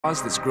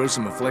caused this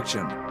gruesome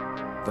affliction.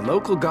 The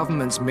local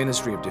government's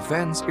Ministry of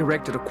Defense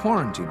erected a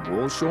quarantine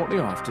wall shortly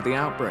after the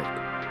outbreak.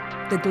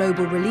 The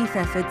global relief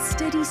effort's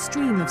steady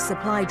stream of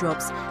supply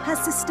drops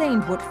has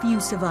sustained what few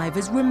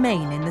survivors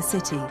remain in the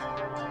city.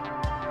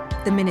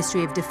 The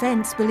Ministry of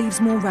Defense believes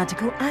more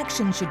radical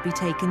action should be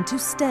taken to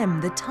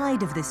stem the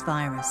tide of this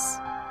virus.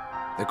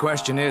 The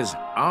question is,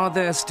 are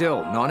there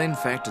still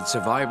non-infected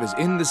survivors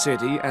in the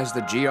city as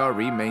the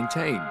GRE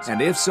maintains?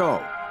 And if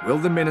so, will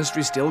the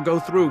ministry still go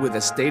through with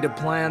a stated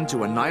plan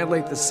to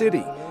annihilate the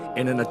city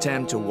in an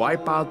attempt to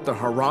wipe out the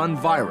Harran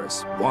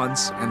virus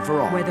once and for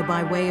all? Whether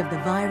by way of the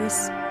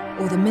virus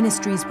or the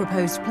ministry's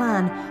proposed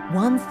plan,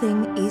 one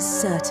thing is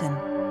certain.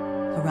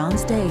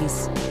 Harran's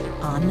days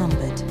are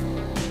numbered.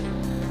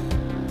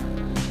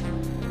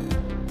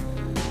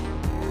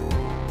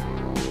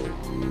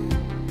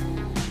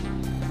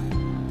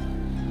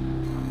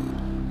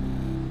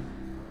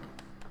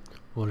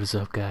 What is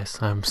up, guys?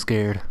 I'm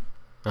scared.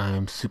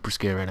 I'm super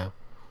scared right now.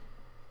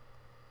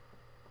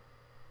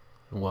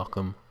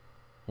 Welcome,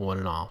 one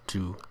and all,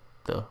 to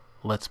the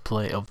Let's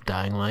Play of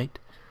Dying Light.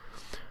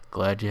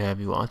 Glad to have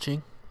you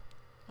watching.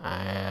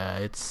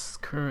 It's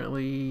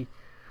currently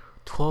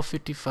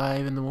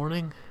 12:55 in the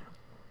morning,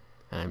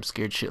 and I'm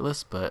scared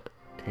shitless, but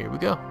here we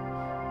go.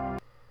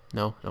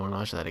 No, I don't want to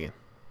watch that again.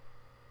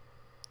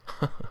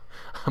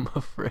 I'm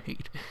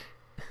afraid.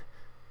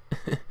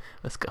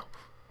 Let's go.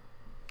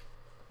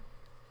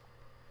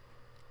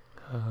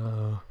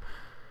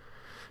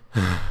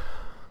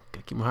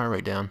 Gotta keep my heart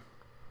rate down.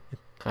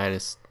 I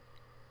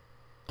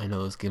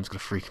know this game's gonna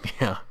freak me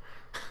out.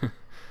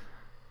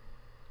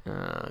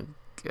 Oh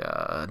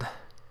God,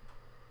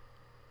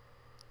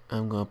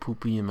 I'm gonna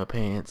poop in my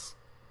pants.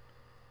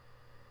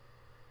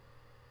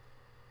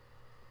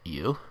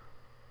 You?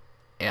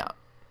 Yeah.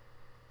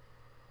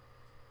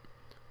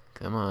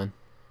 Come on.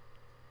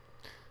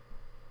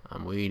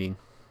 I'm waiting.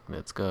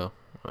 Let's go.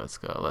 Let's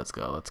go. Let's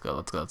go. Let's go.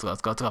 Let's go. Let's go.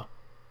 Let's go. Let's go.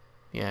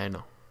 Yeah, I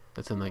know.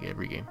 That's in like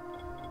every game.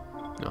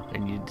 No, I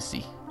needed to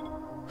see.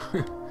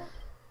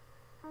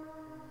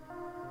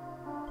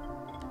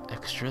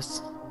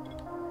 Extras.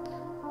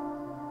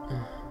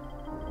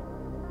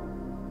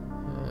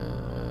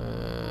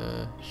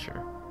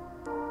 Sure.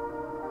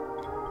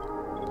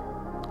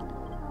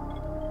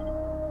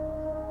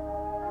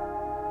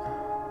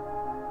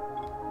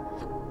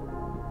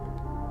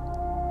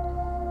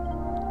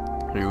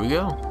 Here we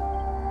go.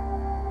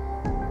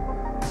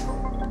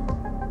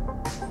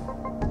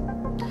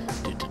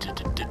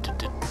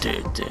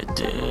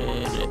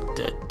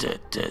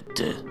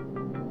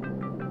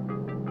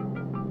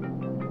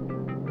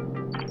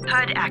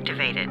 HUD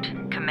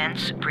activated.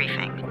 Commence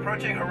briefing.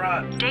 Approaching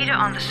Harran. Data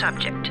on the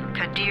subject,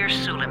 Kadir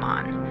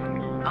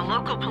Suleiman, a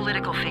local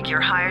political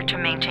figure hired to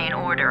maintain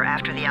order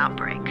after the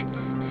outbreak.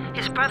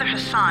 His brother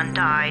Hassan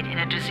died in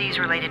a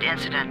disease-related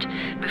incident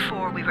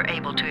before we were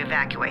able to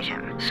evacuate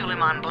him.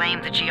 Suleiman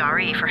blamed the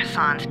GRE for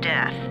Hassan's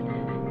death.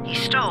 He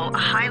stole a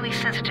highly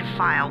sensitive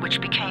file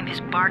which became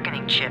his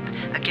bargaining chip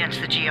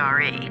against the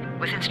GRE,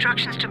 with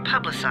instructions to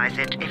publicize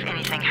it if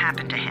anything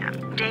happened to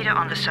him. Data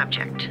on the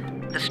subject,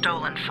 the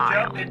stolen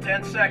file. Jump in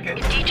 10 seconds.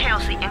 It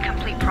details the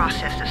incomplete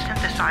process of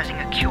synthesizing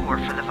a cure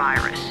for the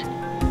virus.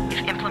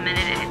 If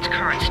implemented in its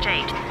current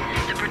state,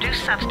 the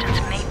produced substance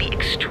may be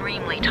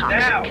extremely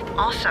toxic. Now.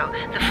 Also,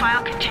 the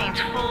file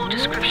contains full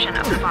description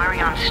of the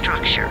virion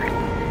structure.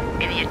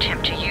 Any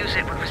attempt to use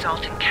it would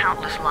result in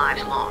countless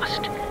lives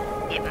lost.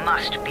 It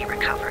must be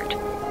recovered.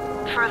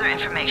 Further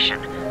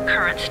information,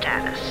 current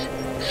status.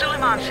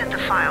 Suleiman sent the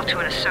file to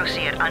an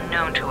associate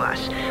unknown to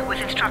us,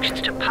 with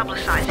instructions to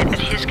publicize it at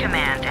his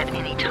command at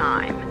any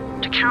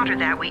time. To counter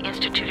that, we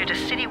instituted a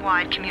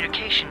citywide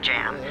communication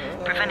jam,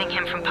 preventing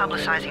him from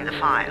publicizing the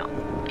file.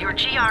 Your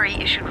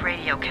GRE-issued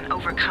radio can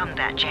overcome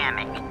that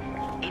jamming.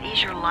 It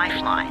is your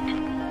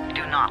lifeline.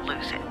 Do not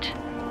lose it.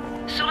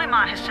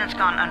 Suleiman has since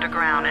gone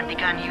underground and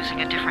begun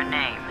using a different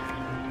name.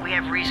 We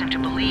have reason to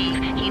believe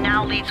he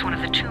now leads one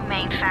of the two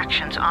main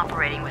factions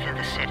operating within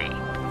the city.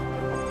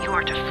 You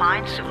are to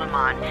find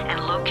Suleiman and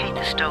locate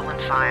the stolen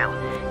file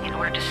in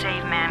order to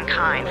save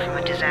mankind from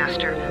a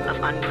disaster of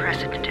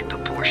unprecedented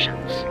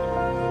proportions.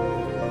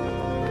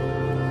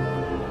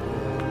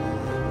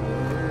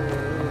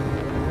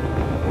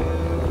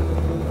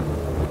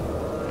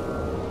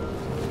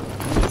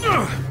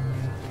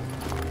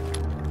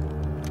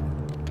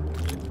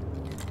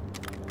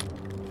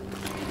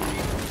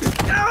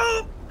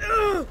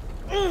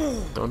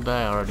 Don't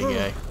die already,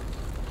 guy.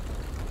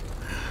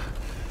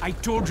 I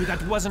told you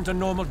that wasn't a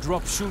normal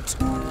drop shoot.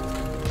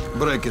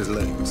 Break his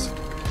legs,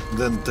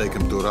 then take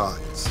him to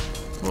rides.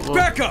 Whoa.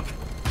 Back up!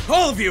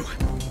 All of you!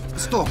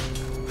 Stop!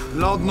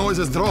 Loud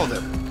noises draw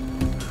them.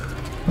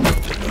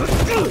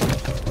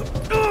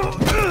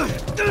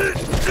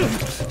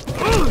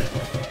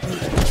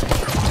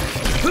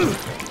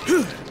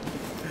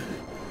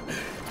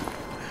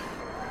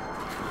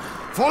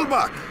 Fall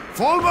back!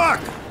 Fall back!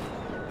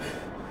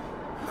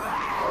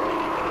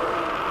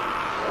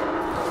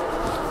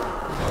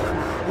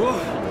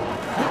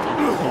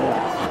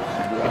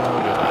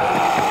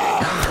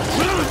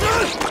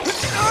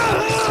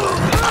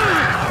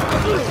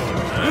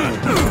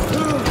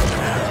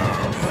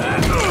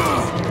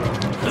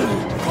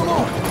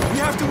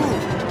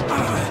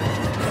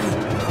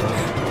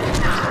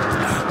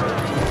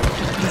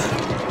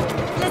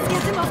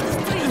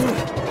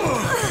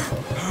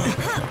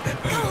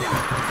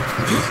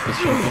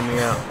 choking me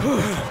out.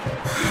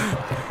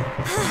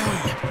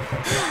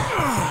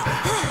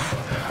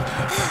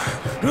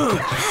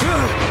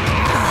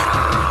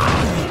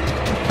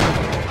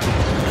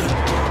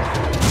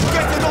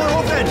 Get the door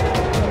open!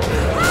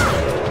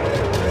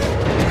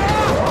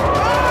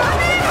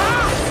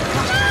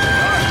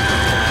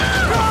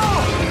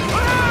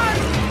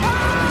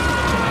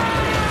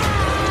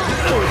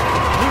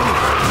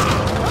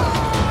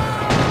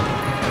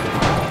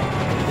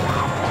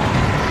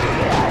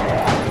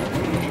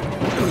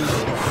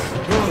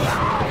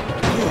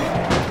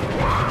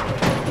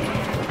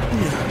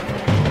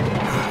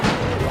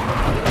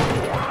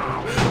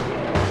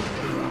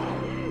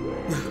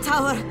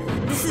 Tower,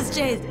 this is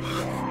Jade.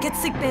 Get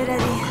sickbay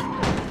ready.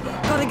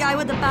 Got a guy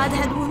with a bad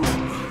head wound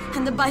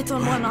and a bite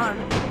on one arm.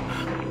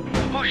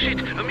 Oh shit,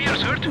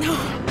 Amir's hurt? No,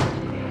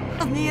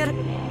 Amir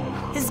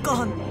is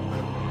gone.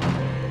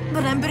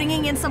 But I'm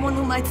bringing in someone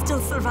who might still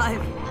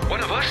survive.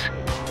 One of us?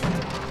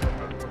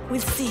 We'll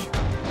see.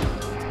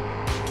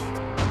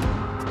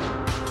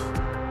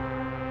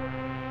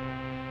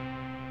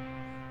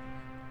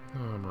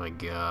 Oh my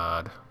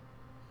god.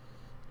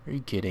 Are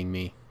you kidding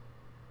me?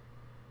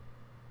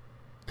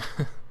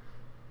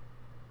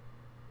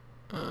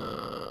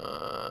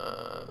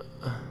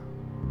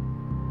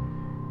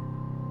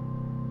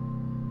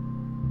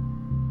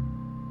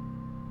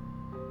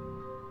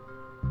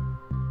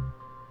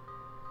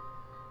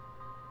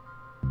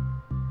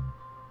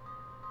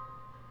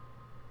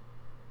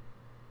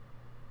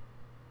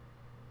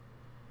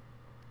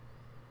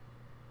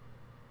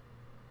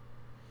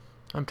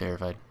 I'm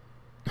terrified.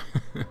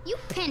 You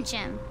pinch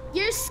him.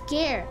 You're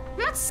scared. I'm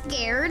not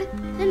scared.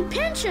 Then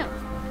pinch him.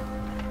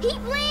 He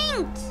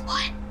blinked.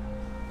 What?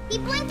 He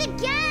blinked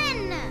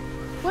again.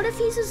 What if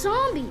he's a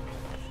zombie?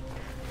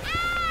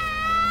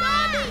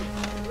 Ah! Zombie!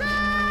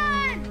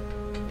 Run!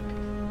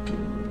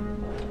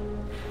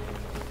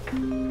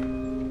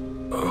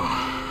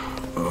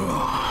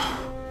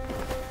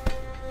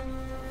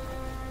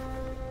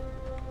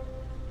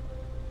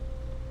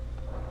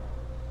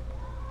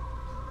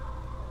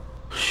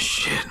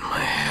 Shit, my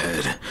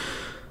head.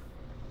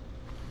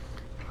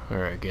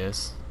 Alright,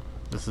 guys.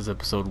 This is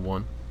episode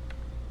 1.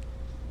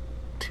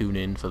 Tune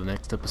in for the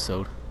next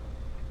episode.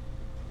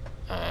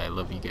 I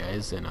love you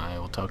guys, and I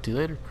will talk to you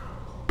later.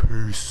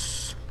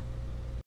 Peace.